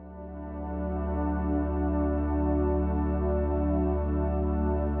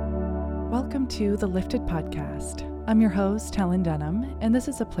Welcome to the Lifted Podcast. I'm your host, Helen Denham, and this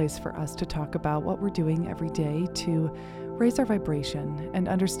is a place for us to talk about what we're doing every day to raise our vibration and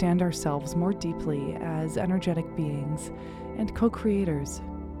understand ourselves more deeply as energetic beings and co-creators.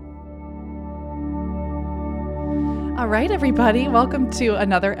 All right, everybody, welcome to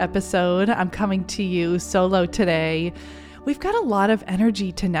another episode. I'm coming to you solo today. We've got a lot of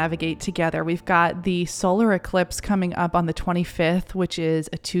energy to navigate together. We've got the solar eclipse coming up on the 25th, which is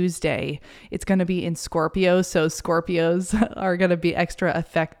a Tuesday. It's going to be in Scorpio, so Scorpios are going to be extra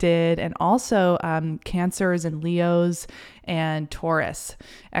affected, and also Cancers and Leos and Taurus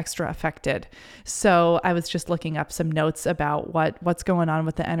extra affected. So I was just looking up some notes about what's going on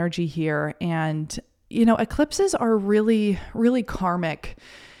with the energy here. And, you know, eclipses are really, really karmic.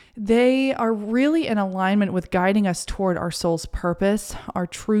 They are really in alignment with guiding us toward our soul's purpose, our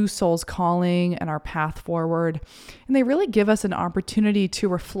true soul's calling, and our path forward. And they really give us an opportunity to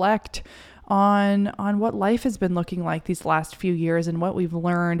reflect on what life has been looking like these last few years and what we've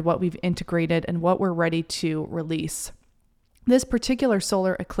learned, what we've integrated, and what we're ready to release. This particular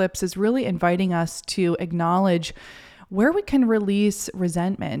solar eclipse is really inviting us to acknowledge where we can release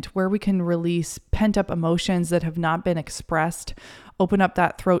resentment, where we can release pent-up emotions that have not been expressed, open up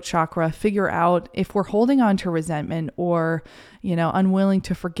that throat chakra, figure out if we're holding on to resentment or, unwilling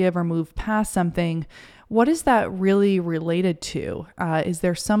to forgive or move past something, what is that really related to? Is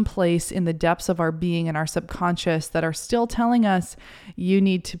there some place in the depths of our being and our subconscious that are still telling us you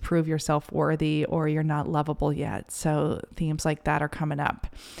need to prove yourself worthy or you're not lovable yet? So themes like that are coming up.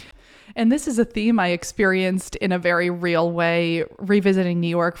 And this is a theme I experienced in a very real way, revisiting New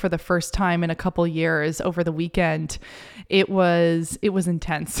York for the first time in a couple years over the weekend. It was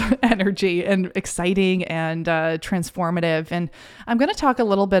intense energy and exciting and transformative. And I'm going to talk a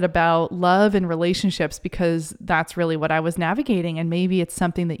little bit about love and relationships because that's really what I was navigating. And maybe it's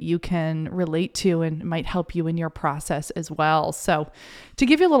something that you can relate to and might help you in your process as well. So to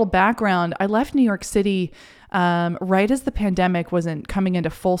give you a little background, I left New York City right as the pandemic wasn't coming into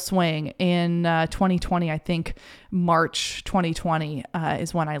full swing in 2020. I think March 2020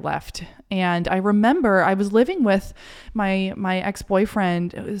 is when I left. And I remember I was living with my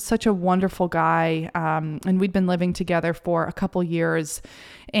ex-boyfriend. It was such a wonderful guy. And we'd been living together for a couple years.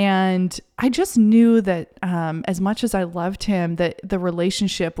 And I just knew that as much as I loved him, that the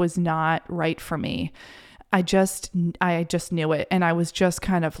relationship was not right for me. I just knew it. And I was just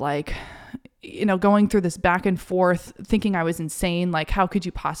kind of like, going through this back and forth, thinking I was insane. Like, how could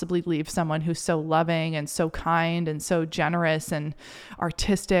you possibly leave someone who's so loving and so kind and so generous and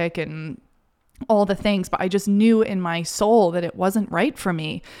artistic and all the things? But I just knew in my soul that it wasn't right for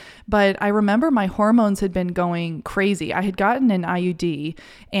me. But I remember my hormones had been going crazy. I had gotten an IUD,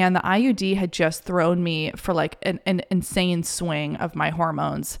 and the IUD had just thrown me for like an insane swing of my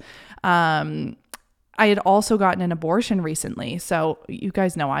hormones. I had also gotten an abortion recently. So you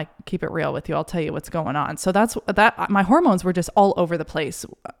guys know I keep it real with you. I'll tell you what's going on. So that's that. My hormones were just all over the place.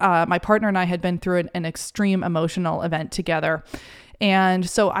 My partner and I had been through an extreme emotional event together. And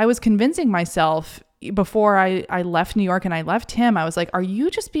so I was convincing myself before I left New York and I left him, I was like, are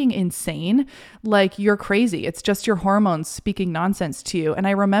you just being insane? Like, you're crazy. It's just your hormones speaking nonsense to you. And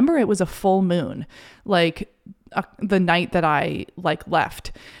I remember it was a full moon, like the night that I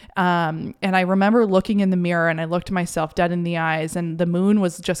left. And I remember looking in the mirror and I looked myself dead in the eyes and the moon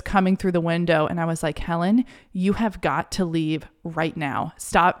was just coming through the window. And I was like, Helen, you have got to leave right now.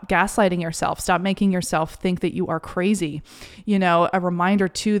 Stop gaslighting yourself. Stop making yourself think that you are crazy. A reminder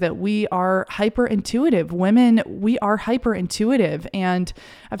too, that we are hyper intuitive women. We are hyper intuitive. And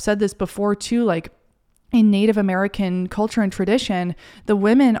I've said this before too, like, in Native American culture and tradition, the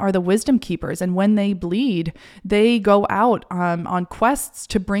women are the wisdom keepers. And when they bleed, they go out on quests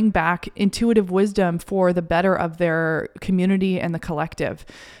to bring back intuitive wisdom for the better of their community and the collective.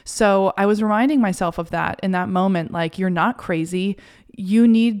 So I was reminding myself of that in that moment, like, you're not crazy. You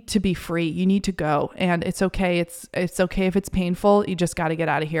need to be free. You need to go. And it's okay. It's okay if it's painful. You just got to get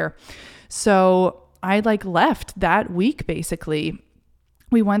out of here. So I left that week, basically.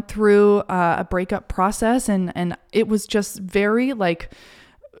 We went through a breakup process and it was just very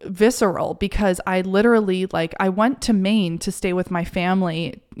visceral because I literally I went to Maine to stay with my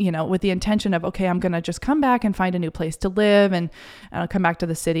family, with the intention of, okay, I'm going to just come back and find a new place to live and I'll come back to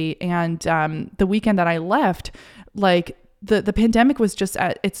the city. And the weekend that I left, the pandemic was just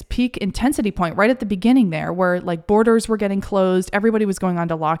at its peak intensity point right at the beginning there, where borders were getting closed. Everybody was going on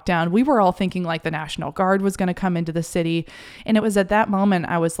to lockdown. We were all thinking the National Guard was going to come into the city. And it was at that moment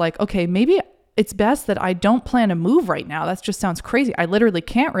I was like, okay, maybe it's best that I don't plan to move right now. That just sounds crazy. I literally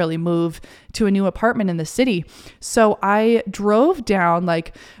can't really move to a new apartment in the city. So I drove down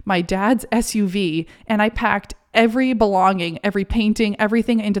like my dad's SUV and I packed every belonging, every painting,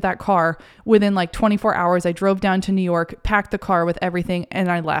 everything into that car. Within like 24 hours, I drove down to New York, packed the car with everything,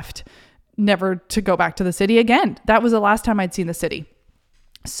 and I left, never to go back to the city again. That was the last time I'd seen the city.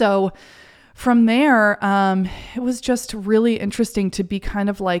 So from there, it was just really interesting to be kind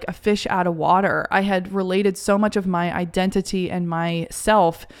of like a fish out of water. I had related so much of my identity and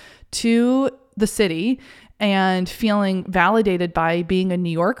myself to the city and feeling validated by being a New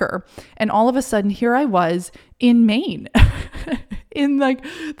Yorker. And all of a sudden, here I was in Maine in like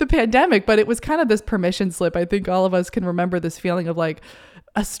the pandemic, but it was kind of this permission slip. I think all of us can remember this feeling of like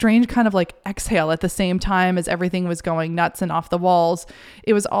a strange kind of like exhale at the same time as everything was going nuts and off the walls.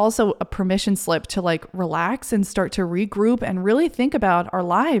 It was also a permission slip to like relax and start to regroup and really think about our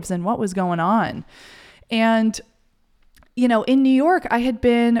lives and what was going on. And you know, in New York, I had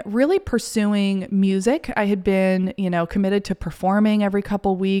been really pursuing music. I had been, you know, committed to performing every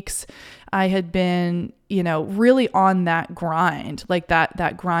couple weeks. I had been, you know, really on that grind, like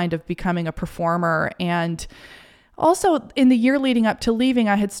that grind of becoming a performer. And also, in the year leading up to leaving,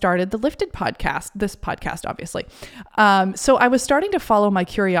 I had started the Lifted podcast, this podcast, obviously. So I was starting to follow my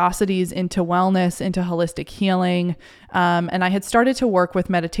curiosities into wellness, into holistic healing. And I had started to work with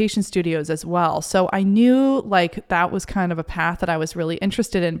meditation studios as well. So I knew like that was kind of a path that I was really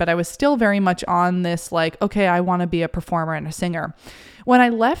interested in, but I was still very much on this like, okay, I want to be a performer and a singer. When I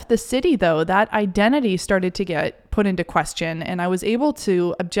left the city, though, that identity started to get put into question. And I was able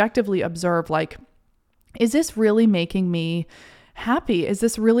to objectively observe like, is this really making me happy? Is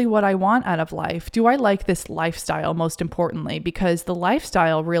this really what I want out of life? Do I like this lifestyle, most importantly? Because the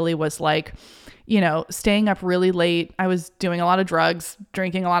lifestyle really was like, you know, staying up really late. I was doing a lot of drugs,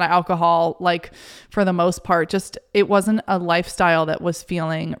 drinking a lot of alcohol, like for the most part, just it wasn't a lifestyle that was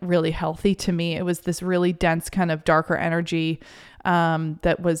feeling really healthy to me. It was this really dense kind of darker energy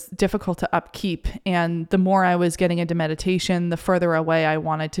that was difficult to upkeep. And the more I was getting into meditation, the further away I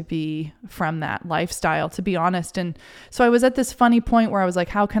wanted to be from that lifestyle, to be honest. And so I was at this funny point where I was like,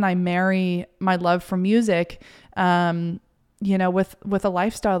 how can I marry my love for music, you know, with a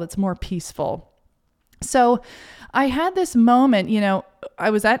lifestyle that's more peaceful? So I had this moment, you know, I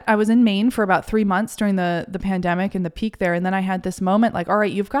was in Maine for about 3 months during the pandemic and the peak there. And then I had this moment like, all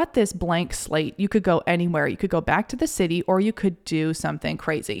right, you've got this blank slate. You could go anywhere. You could go back to the city or you could do something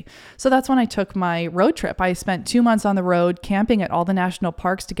crazy. So that's when I took my road trip. I spent 2 months on the road camping at all the national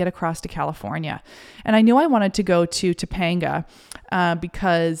parks to get across to California. And I knew I wanted to go to Topanga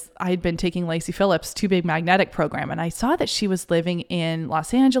because I had been taking Lacey Phillips' Too Big Magnetic program. And I saw that she was living in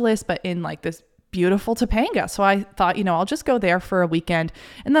Los Angeles, but in like this beautiful Topanga. So I thought, you know, I'll just go there for a weekend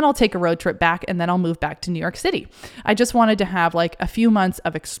and then I'll take a road trip back and then I'll move back to New York City. I just wanted to have like a few months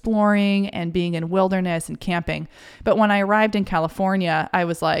of exploring and being in wilderness and camping. But when I arrived in California, I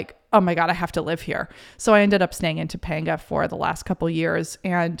was like, oh my God, I have to live here. So I ended up staying in Topanga for the last couple years.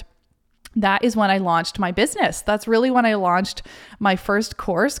 And that is when I launched my business. That's really when I launched my first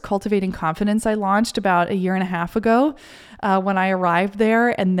course, Cultivating Confidence. I launched about 1.5 years ago when I arrived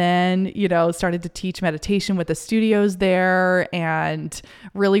there, and then, you know, started to teach meditation with the studios there and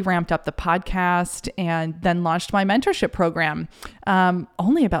really ramped up the podcast and then launched my mentorship program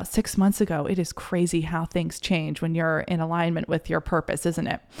only about 6 months ago. It is crazy how things change when you're in alignment with your purpose, isn't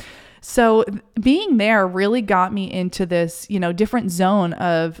it? So being there really got me into this, you know, different zone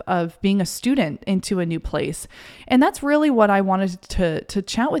of being a student into a new place. And that's really what I wanted to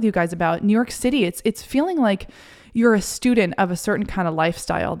chat with you guys about. New York City, it's feeling like you're a student of a certain kind of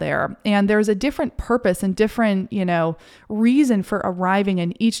lifestyle there. And there's a different purpose and different, you know, reason for arriving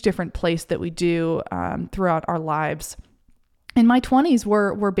in each different place that we do throughout our lives. In my 20s,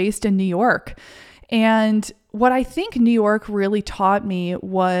 we're based in New York. And what I think New York really taught me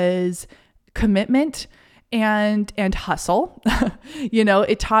was commitment and hustle. You know,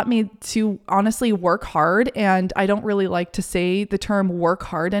 it taught me to honestly work hard. And I don't really like to say the term work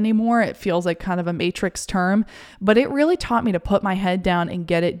hard anymore. It feels like kind of a matrix term, but it really taught me to put my head down and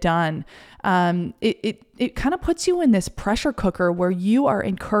get it done. It kind of puts you in this pressure cooker where you are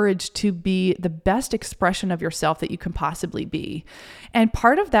encouraged to be the best expression of yourself that you can possibly be. And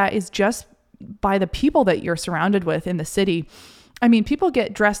part of that is just by the people that you're surrounded with in the city. I mean, people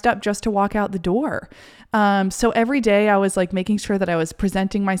get dressed up just to walk out the door. So every day I was like making sure that I was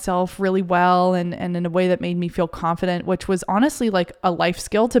presenting myself really well and in a way that made me feel confident, which was honestly like a life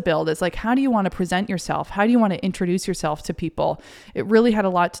skill to build. It's like, how do you want to present yourself? How do you want to introduce yourself to people? It really had a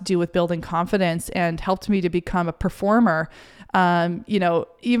lot to do with building confidence and helped me to become a performer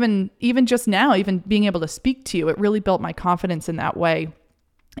Even just now, even being able to speak to you, it really built my confidence in that way.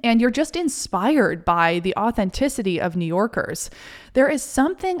 And you're just inspired by the authenticity of New Yorkers. There is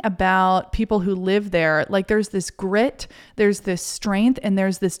something about people who live there. Like there's this grit, there's this strength, and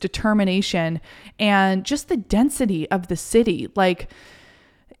there's this determination, and just the density of the city.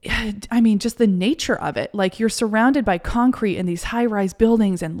 Just the nature of it. Like you're surrounded by concrete and these high-rise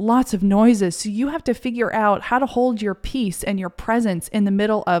buildings and lots of noises. So you have to figure out how to hold your peace and your presence in the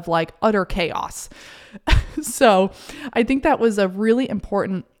middle of like utter chaos. So I think that was a really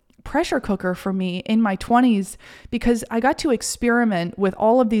important pressure cooker for me in my 20s, because I got to experiment with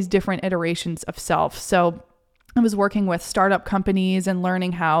all of these different iterations of self. So I was working with startup companies and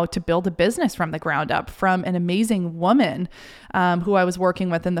learning how to build a business from the ground up from an amazing woman who I was working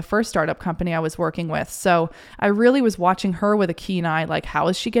with in the first startup company I was working with. So I really was watching her with a keen eye, like, how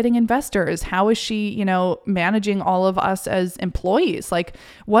is she getting investors? How is she, managing all of us as employees? Like,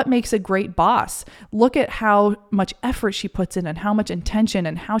 what makes a great boss? Look at how much effort she puts in and how much intention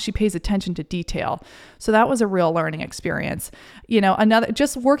and how she pays attention to detail. So that was a real learning experience.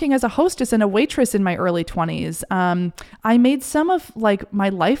 Just working as a hostess and a waitress in my early 20s. I made some of like my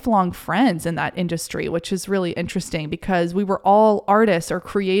lifelong friends in that industry, which is really interesting because we were all artists or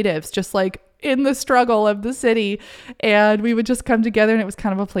creatives, just like in the struggle of the city. And we would just come together, and it was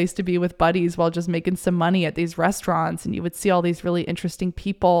kind of a place to be with buddies while just making some money at these restaurants. And you would see all these really interesting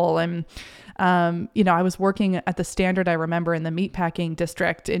people. And, I was working at the Standard, I remember, in the meatpacking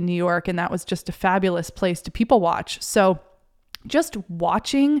district in New York, and that was just a fabulous place to people watch. So just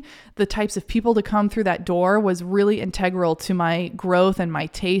watching the types of people to come through that door was really integral to my growth and my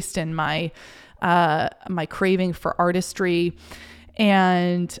taste and my craving for artistry.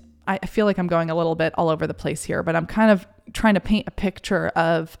 And I feel like I'm going a little bit all over the place here, but I'm kind of trying to paint a picture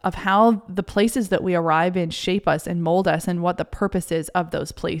of how the places that we arrive in shape us and mold us and what the purpose is of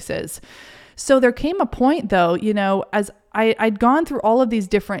those places. So there came a point though, as I'd gone through all of these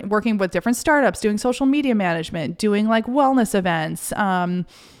working with different startups, doing social media management, doing like wellness events,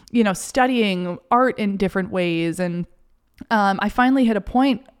 studying art in different ways. And I finally hit a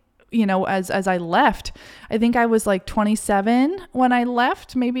point, as I left. I think I was like 27 when I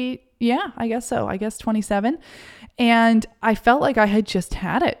left, maybe. Yeah, I guess so. I guess 27. And I felt like I had just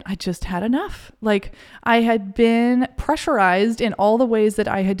had it. I just had enough. Like I had been pressurized in all the ways that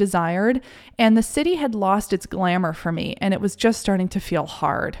I had desired, and the city had lost its glamour for me, and it was just starting to feel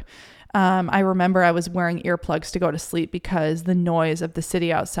hard. I remember I was wearing earplugs to go to sleep because the noise of the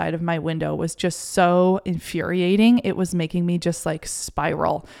city outside of my window was just so infuriating. It was making me just like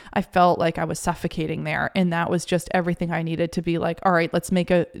spiral. I felt like I was suffocating there. And that was just everything I needed to be like, all right, let's make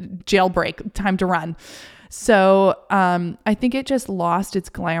a jailbreak, time to run. So I think it just lost its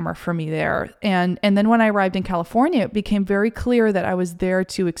glamour for me there. And then when I arrived in California, it became very clear that I was there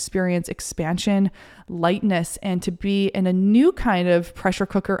to experience expansion, lightness, and to be in a new kind of pressure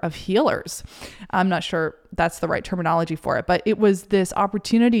cooker of healers. I'm not sure that's the right terminology for it, but it was this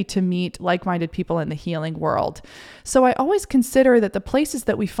opportunity to meet like-minded people in the healing world. So I always consider that the places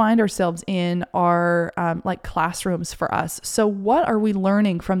that we find ourselves in are like classrooms for us. So what are we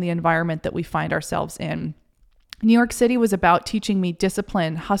learning from the environment that we find ourselves in? New York City was about teaching me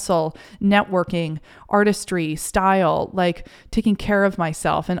discipline, hustle, networking, artistry, style, like taking care of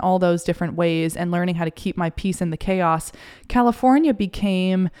myself in all those different ways and learning how to keep my peace in the chaos. California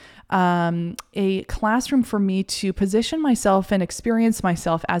became a classroom for me to position myself and experience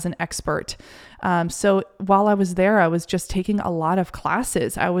myself as an expert. So while I was there, I was just taking a lot of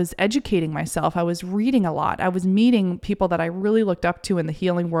classes. I was educating myself. I was reading a lot. I was meeting people that I really looked up to in the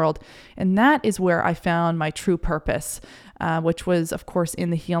healing world. And that is where I found my true purpose, which was, of course, in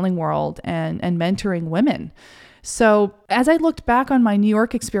the healing world and mentoring women. So as I looked back on my New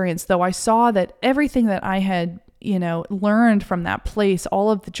York experience, though, I saw that everything that I had learned from that place, all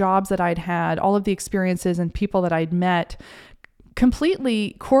of the jobs that I'd had, all of the experiences and people that I'd met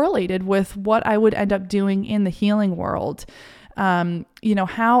completely correlated with what I would end up doing in the healing world. How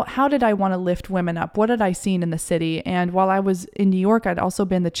did I want to lift women up? What had I seen in the city? And while I was in New York, I'd also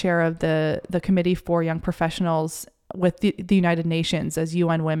been the chair of the committee for young professionals with the United Nations as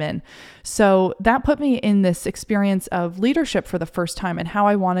UN Women. So that put me in this experience of leadership for the first time and how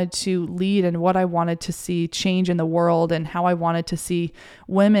I wanted to lead and what I wanted to see change in the world and how I wanted to see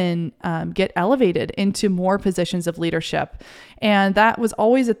women get elevated into more positions of leadership. And that was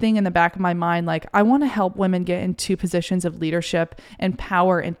always a thing in the back of my mind. Like, I want to help women get into positions of leadership and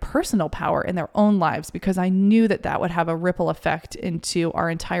power and personal power in their own lives, because I knew that that would have a ripple effect into our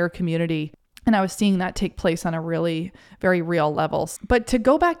entire community. And I was seeing that take place on a really very real level. But to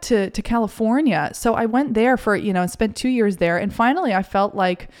go back to California, so I went there for, and spent 2 years there. And finally I felt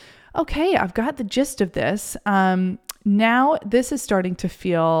like, okay, I've got the gist of this. Now this is starting to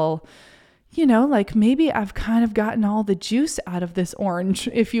feel, like maybe I've kind of gotten all the juice out of this orange,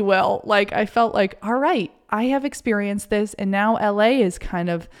 if you will. Like I felt like, all right, I have experienced this, and now LA is kind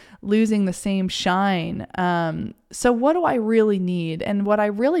of losing the same shine. So what do I really need? And what I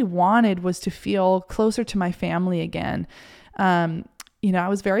really wanted was to feel closer to my family again. I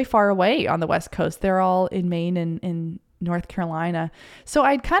was very far away on the West Coast. They're all in Maine and in North Carolina. So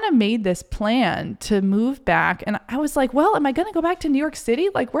I'd kind of made this plan to move back, and I was like, well, am I going to go back to New York City?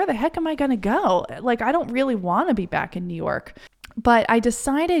 Like, where the heck am I going to go? Like, I don't really want to be back in New York. But I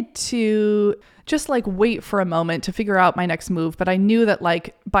decided to just like wait for a moment to figure out my next move. But I knew that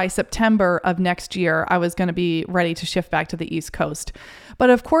like by September of next year, I was going to be ready to shift back to the East Coast. But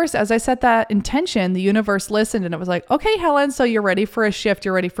of course, as I set that intention, the universe listened and it was like, okay, Helen, so you're ready for a shift.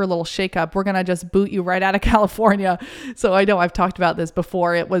 You're ready for a little shakeup. We're going to just boot you right out of California. So I know I've talked about this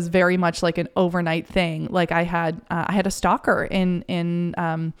before. It was very much like an overnight thing. Like I had a stalker in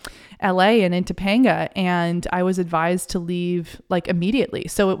LA and in Topanga, and I was advised to leave like immediately.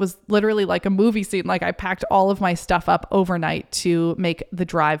 So it was literally like a movie scene. Like I packed all of my stuff up overnight to make the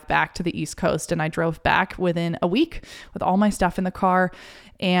drive back to the East Coast. And I drove back within a week with all my stuff in the car.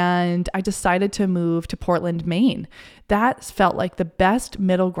 And I decided to move to Portland, Maine. That felt like the best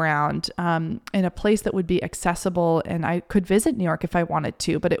middle ground in a place that would be accessible, and I could visit New York if I wanted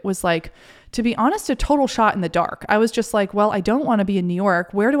to. But it was like, to be honest, a total shot in the dark. I was just like, well, I don't want to be in New York.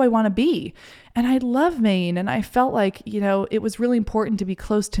 Where do I want to be? And I love Maine. And I felt like, it was really important to be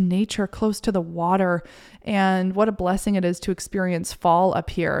close to nature, close to the water. And what a blessing it is to experience fall up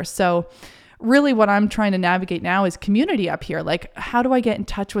here. So really what I'm trying to navigate now is community up here. Like, how do I get in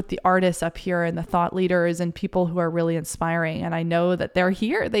touch with the artists up here and the thought leaders and people who are really inspiring? And I know that they're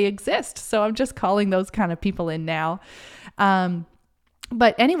here, they exist. So I'm just calling those kind of people in now.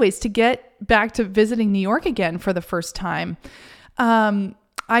 But anyways, to get back to visiting New York again for the first time,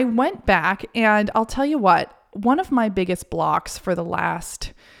 I went back, and I'll tell you what, one of my biggest blocks for the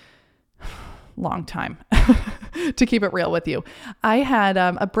last long time, to keep it real with you, I had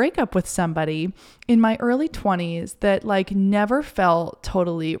a breakup with somebody in my early 20s that like never felt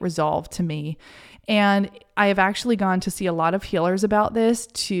totally resolved to me. And I have actually gone to see a lot of healers about this,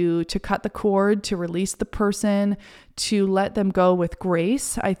 to cut the cord, to release the person, to let them go with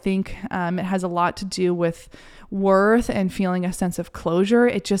grace. I think it has a lot to do with worth and feeling a sense of closure.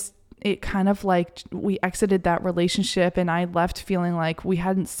 It kind of like we exited that relationship, and I left feeling like we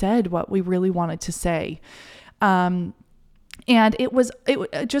hadn't said what we really wanted to say. And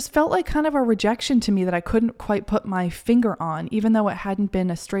it just felt like kind of a rejection to me that I couldn't quite put my finger on. Even though it hadn't been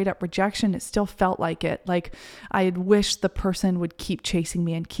a straight up rejection, it still felt like it. Like I had wished the person would keep chasing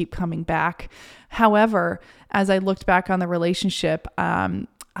me and keep coming back. However, as I looked back on the relationship,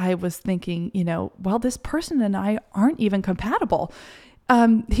 I was thinking, well, this person and I aren't even compatible.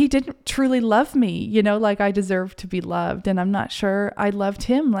 He didn't truly love me, like I deserved to be loved. And I'm not sure I loved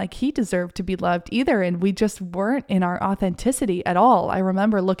him like he deserved to be loved either. And we just weren't in our authenticity at all. I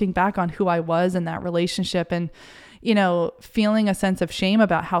remember looking back on who I was in that relationship and, feeling a sense of shame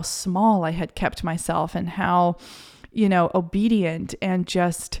about how small I had kept myself and how, obedient and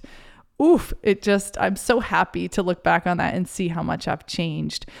just, I'm so happy to look back on that and see how much I've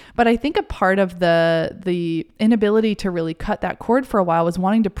changed. But I think a part of the inability to really cut that cord for a while was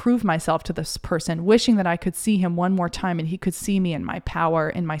wanting to prove myself to this person, wishing that I could see him one more time and he could see me in my power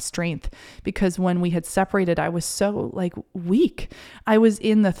and my strength. Because when we had separated, I was so like weak. I was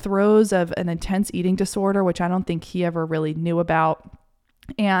in the throes of an intense eating disorder, which I don't think he ever really knew about.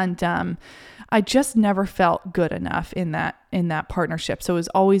 And I just never felt good enough in that partnership. So it was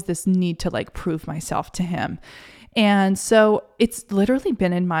always this need to like prove myself to him. And so it's literally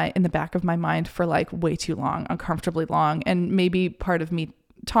been in the back of my mind for like way too long, uncomfortably long. And maybe part of me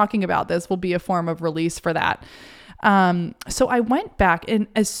talking about this will be a form of release for that. So I went back, and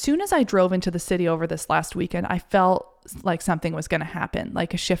as soon as I drove into the city over this last weekend, I felt like something was going to happen,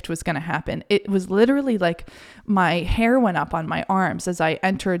 like a shift was going to happen. It was literally like my hair went up on my arms as I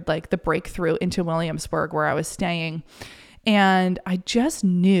entered like the breakthrough into Williamsburg where I was staying. And I just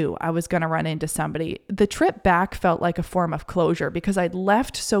knew I was going to run into somebody. The trip back felt like a form of closure because I'd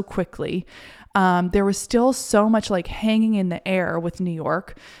left so quickly. There was still so much like hanging in the air with New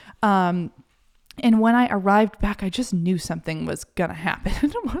York. And when I arrived back, I just knew something was going to happen.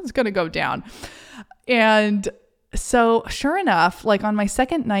 It was going to go down. And So sure enough, like on my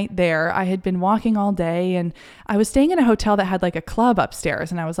second night there, I had been walking all day and I was staying in a hotel that had like a club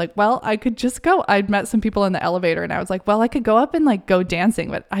upstairs. And I was like, well, I could just go. I'd met some people in the elevator and I was like, well, I could go up and like go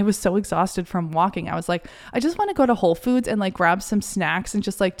dancing. But I was so exhausted from walking. I was like, I just want to go to Whole Foods and like grab some snacks and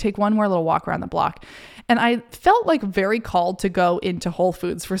just like take one more little walk around the block. And I felt like very called to go into Whole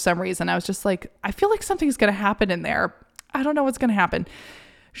Foods for some reason. I was just like, I feel like something's going to happen in there. I don't know what's going to happen.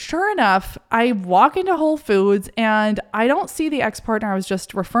 Sure enough, I walk into Whole Foods and I don't see the ex-partner I was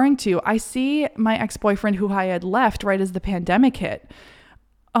just referring to. I see my ex-boyfriend who I had left right as the pandemic hit.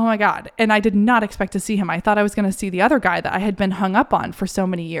 Oh my God. And I did not expect to see him. I thought I was going to see the other guy that I had been hung up on for so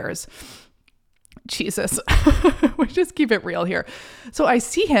many years. Jesus, we just keep it real here. So I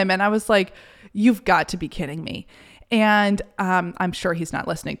see him and I was like, you've got to be kidding me. And I'm sure he's not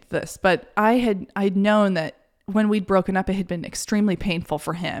listening to this, but I'd known that when we'd broken up, it had been extremely painful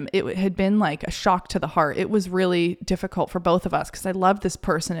for him. It had been like a shock to the heart. It was really difficult for both of us because I loved this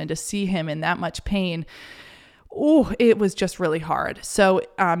person, and to see him in that much pain, oh, it was just really hard. So it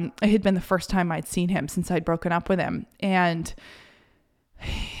had been the first time I'd seen him since I'd broken up with him. And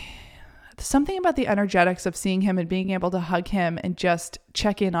something about the energetics of seeing him and being able to hug him and just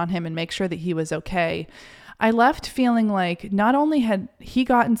check in on him and make sure that he was okay. I left feeling like not only had he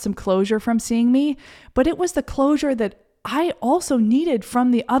gotten some closure from seeing me, but it was the closure that I also needed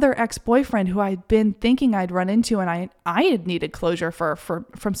from the other ex-boyfriend who I'd been thinking I'd run into, and I had needed closure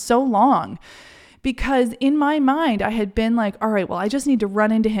from so long. Because in my mind, I had been like, all right, well, I just need to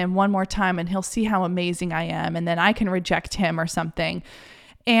run into him one more time and he'll see how amazing I am, and then I can reject him or something.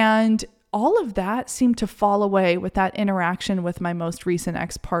 And all of that seemed to fall away with that interaction with my most recent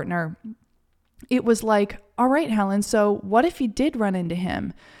ex-partner. It was like, all right, Helen, so what if you did run into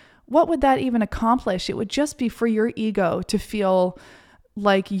him? What would that even accomplish? It would just be for your ego to feel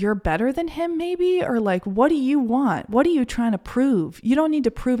like you're better than him, maybe? Or like, what do you want? What are you trying to prove? You don't need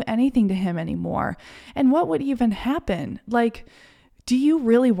to prove anything to him anymore. And what would even happen? Like, do you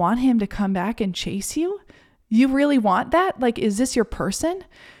really want him to come back and chase you? You really want that? Like, is this your person?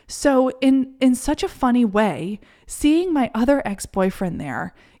 So in such a funny way, seeing my other ex-boyfriend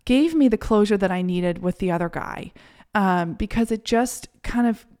there gave me the closure that I needed with the other guy, because it just kind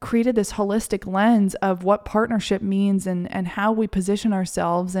of created this holistic lens of what partnership means and how we position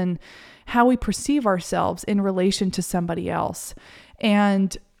ourselves and how we perceive ourselves in relation to somebody else.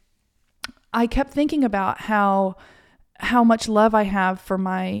 And I kept thinking about how much love I have for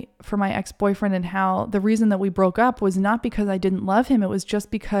my ex-boyfriend, and how the reason that we broke up was not because I didn't love him. It was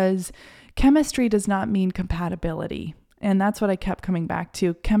just because chemistry does not mean compatibility. And that's what I kept coming back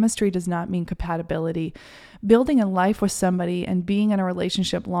to. Chemistry does not mean compatibility. Building a life with somebody and being in a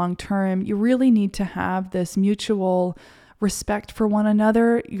relationship long-term, you really need to have this mutual respect for one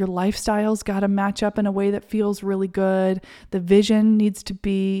another. Your lifestyle's got to match up in a way that feels really good. The vision needs to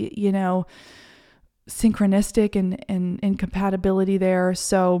be, synchronistic and compatibility there.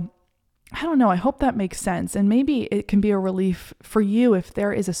 So I don't know. I hope that makes sense. And maybe it can be a relief for you if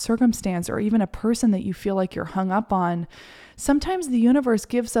there is a circumstance or even a person that you feel like you're hung up on. Sometimes the universe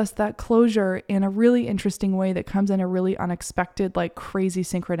gives us that closure in a really interesting way that comes in a really unexpected, like crazy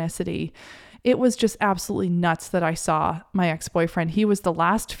synchronicity. It was just absolutely nuts that I saw my ex-boyfriend. He was the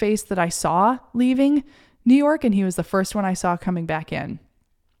last face that I saw leaving New York, and he was the first one I saw coming back in.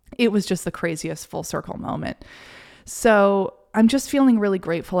 It was just the craziest full circle moment. So I'm just feeling really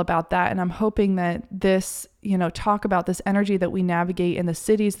grateful about that. And I'm hoping that this, talk about this energy that we navigate in the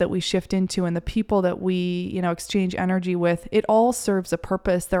cities that we shift into and the people that we, exchange energy with, it all serves a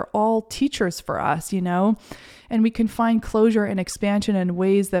purpose. They're all teachers for us, and we can find closure and expansion in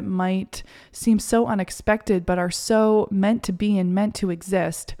ways that might seem so unexpected, but are so meant to be and meant to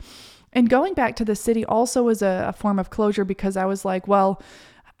exist. And going back to the city also was a form of closure, because I was like, well,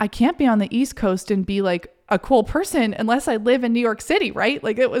 I can't be on the East Coast and be like a cool person unless I live in New York City, right?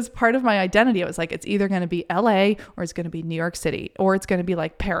 Like, it was part of my identity. It was like, it's either going to be LA or it's going to be New York City, or it's going to be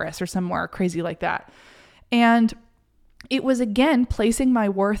like Paris or somewhere crazy like that. And it was, again, placing my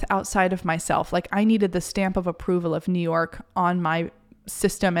worth outside of myself. Like, I needed the stamp of approval of New York on my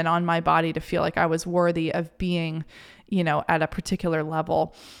system and on my body to feel like I was worthy of being, at a particular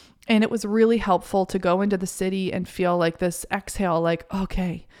level. And it was really helpful to go into the city and feel like this exhale, like,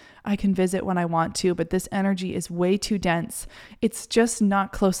 okay, I can visit when I want to, but this energy is way too dense. It's just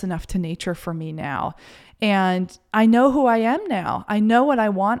not close enough to nature for me now. And I know who I am now. I know what I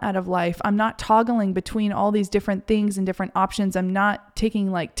want out of life. I'm not toggling between all these different things and different options. I'm not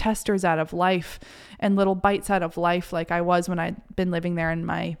taking like testers out of life and little bites out of life like I was when I'd been living there in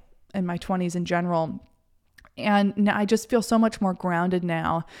my 20s in general. And now I just feel so much more grounded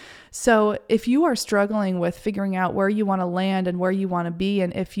now. So if you are struggling with figuring out where you want to land and where you want to be,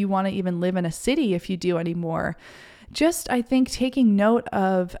 and if you want to even live in a city, if you do anymore, just, I think, taking note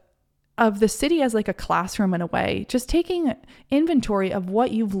of the city as like a classroom in a way, just taking inventory of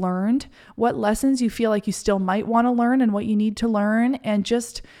what you've learned, what lessons you feel like you still might want to learn and what you need to learn, and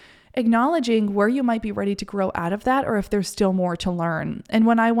just acknowledging where you might be ready to grow out of that, or if there's still more to learn. And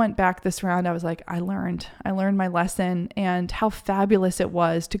when I went back this round, I was like, I learned my lesson, and how fabulous it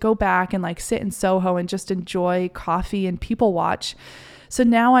was to go back and like sit in Soho and just enjoy coffee and people watch. So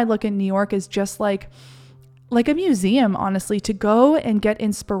now I look at New York as just like a museum, honestly, to go and get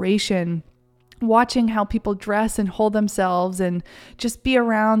inspiration, watching how people dress and hold themselves, and just be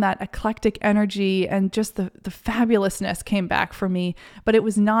around that eclectic energy, and just the fabulousness came back for me. But it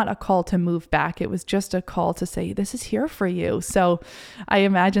was not a call to move back. It was just a call to say, this is here for you. So I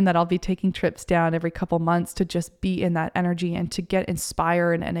imagine that I'll be taking trips down every couple months to just be in that energy and to get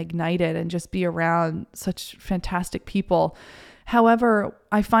inspired and ignited and just be around such fantastic people. However,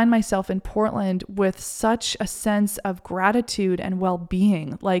 I find myself in Portland with such a sense of gratitude and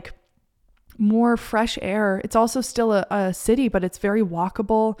well-being, like more fresh air. It's also still a city, but it's very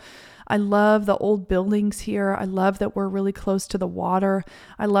walkable. I love the old buildings here. I love that we're really close to the water.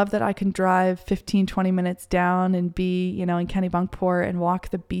 I love that I can drive 15, 20 minutes down and be, in Kennebunkport and walk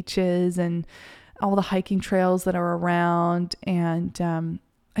the beaches and all the hiking trails that are around. And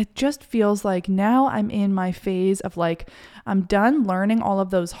it just feels like now I'm in my phase of like, I'm done learning all of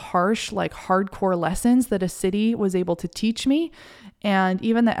those harsh, like hardcore lessons that a city was able to teach me, and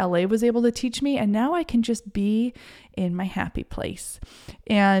even that LA was able to teach me. And now I can just be in my happy place.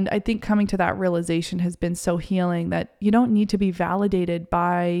 And I think coming to that realization has been so healing, that you don't need to be validated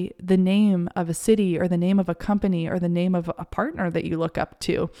by the name of a city or the name of a company or the name of a partner that you look up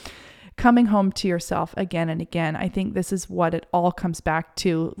to. Coming home to yourself again and again. I think this is what it all comes back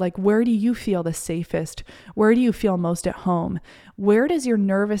to. Like, where do you feel the safest? Where do you feel most at home? Where does your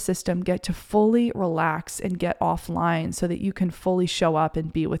nervous system get to fully relax and get offline so that you can fully show up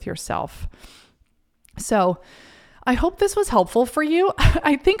and be with yourself? So I hope this was helpful for you.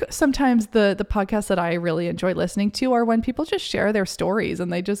 I think sometimes the podcasts that I really enjoy listening to are when people just share their stories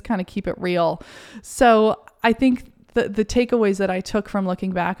and they just kind of keep it real. So I think the takeaways that I took from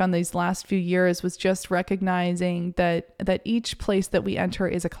looking back on these last few years was just recognizing that each place that we enter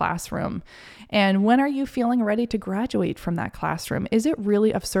is a classroom. And when are you feeling ready to graduate from that classroom? Is it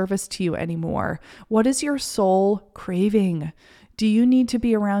really of service to you anymore? What is your soul craving? Do you need to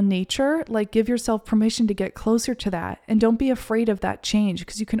be around nature? Like, give yourself permission to get closer to that, and don't be afraid of that change,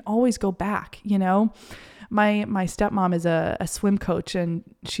 because you can always go back, My stepmom is a swim coach, and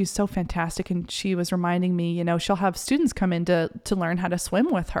she's so fantastic. And she was reminding me, she'll have students come in to learn how to swim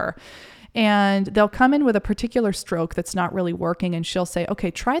with her, and they'll come in with a particular stroke that's not really working. And she'll say,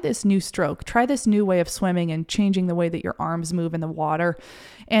 okay, try this new stroke, try this new way of swimming and changing the way that your arms move in the water.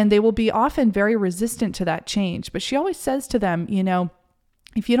 And they will be often very resistant to that change. But she always says to them,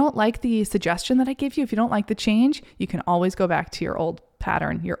 if you don't like the suggestion that I give you, if you don't like the change, you can always go back to your old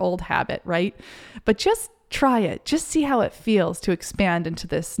pattern, your old habit, right? But just try it. Just see how it feels to expand into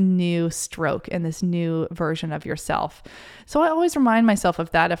this new stroke and this new version of yourself. So I always remind myself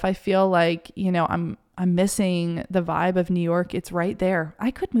of that. If I feel like, I'm missing the vibe of New York, it's right there.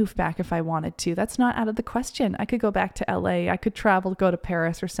 I could move back if I wanted to. That's not out of the question. I could go back to LA. I could travel, go to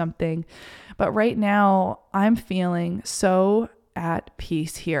Paris or something. But right now I'm feeling so at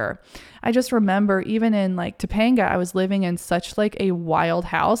peace here. I just remember even in like Topanga, I was living in such like a wild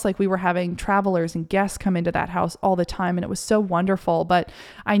house. Like, we were having travelers and guests come into that house all the time, and it was so wonderful. But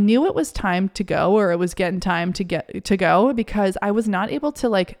I knew it was time to go, or it was getting time to go, because I was not able to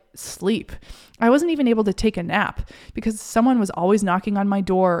like sleep. I wasn't even able to take a nap because someone was always knocking on my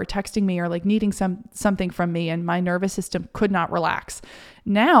door or texting me or like needing something from me, and my nervous system could not relax.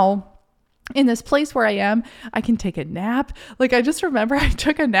 Now, in this place where I am, I can take a nap. Like, I just remember I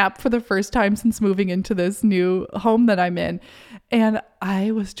took a nap for the first time since moving into this new home that I'm in. And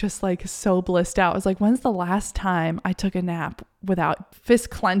I was just like so blissed out. I was like, when's the last time I took a nap without fist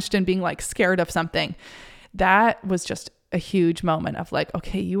clenched and being like scared of something? That was just a huge moment of like,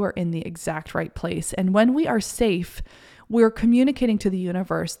 okay, you are in the exact right place. And when we are safe, we're communicating to the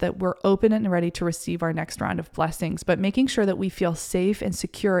universe that we're open and ready to receive our next round of blessings. But making sure that we feel safe and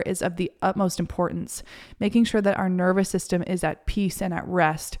secure is of the utmost importance. Making sure that our nervous system is at peace and at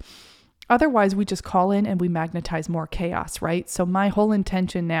rest. Otherwise, we just call in and we magnetize more chaos, right? So my whole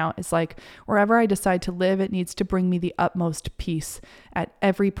intention now is like, wherever I decide to live, it needs to bring me the utmost peace at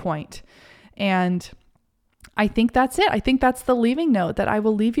every point. And I think that's it. I think that's the leaving note that I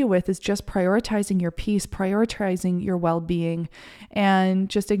will leave you with, is just prioritizing your peace, prioritizing your well-being, and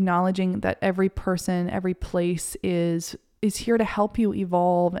just acknowledging that every person, every place is here to help you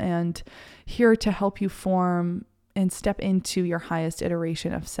evolve and here to help you form and step into your highest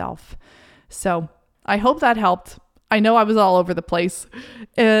iteration of self. So I hope that helped. I know I was all over the place.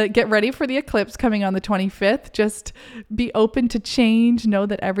 Get ready for the eclipse coming on the 25th. Just be open to change. Know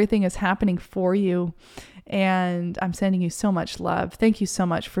that everything is happening for you. And I'm sending you so much love. Thank you so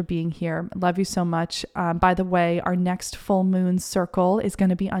much for being here. Love you so much. By the way, our next full moon circle is going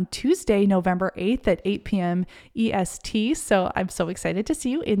to be on Tuesday, November 8th at 8 p.m. EST. So I'm so excited to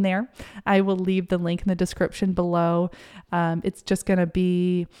see you in there. I will leave the link in the description below. It's just going to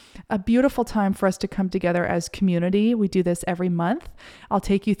be a beautiful time for us to come together as community. We do this every month. I'll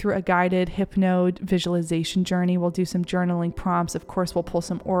take you through a guided hypno visualization journey. We'll do some journaling prompts. Of course, we'll pull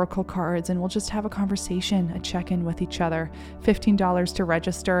some oracle cards and we'll just have a conversation, a check-in with each other. $15 to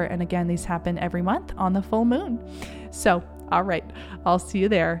register. And again, these happen every month on the full moon. So, all right, I'll see you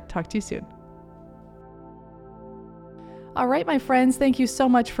there. Talk to you soon. All right, my friends, thank you so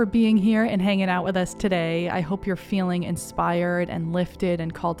much for being here and hanging out with us today. I hope you're feeling inspired and lifted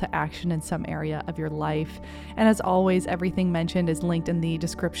and called to action in some area of your life. And as always, everything mentioned is linked in the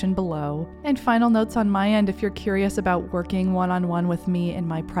description below. And final notes on my end, if you're curious about working one-on-one with me in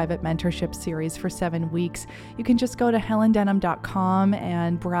my private mentorship series for 7 weeks, you can just go to helendenham.com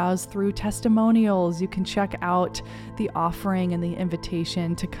and browse through testimonials. You can check out the offering and the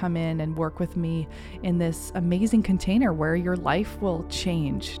invitation to come in and work with me in this amazing container where your life will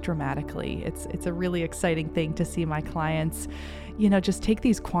change dramatically. It's a really exciting thing to see my clients, just take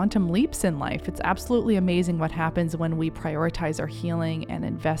these quantum leaps in life. It's absolutely amazing what happens when we prioritize our healing and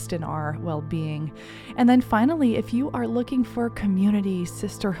invest in our well-being. And then finally, if you are looking for community,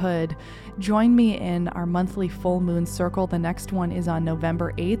 sisterhood, join me in our monthly full moon circle. The next one is on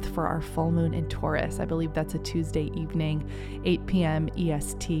November 8th for our full moon in Taurus. I believe that's a Tuesday evening, 8 p.m.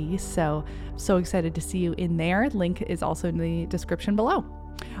 EST. So excited to see you in there. Link is also in the description below.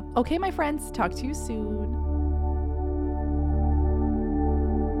 Okay, my friends, talk to you soon.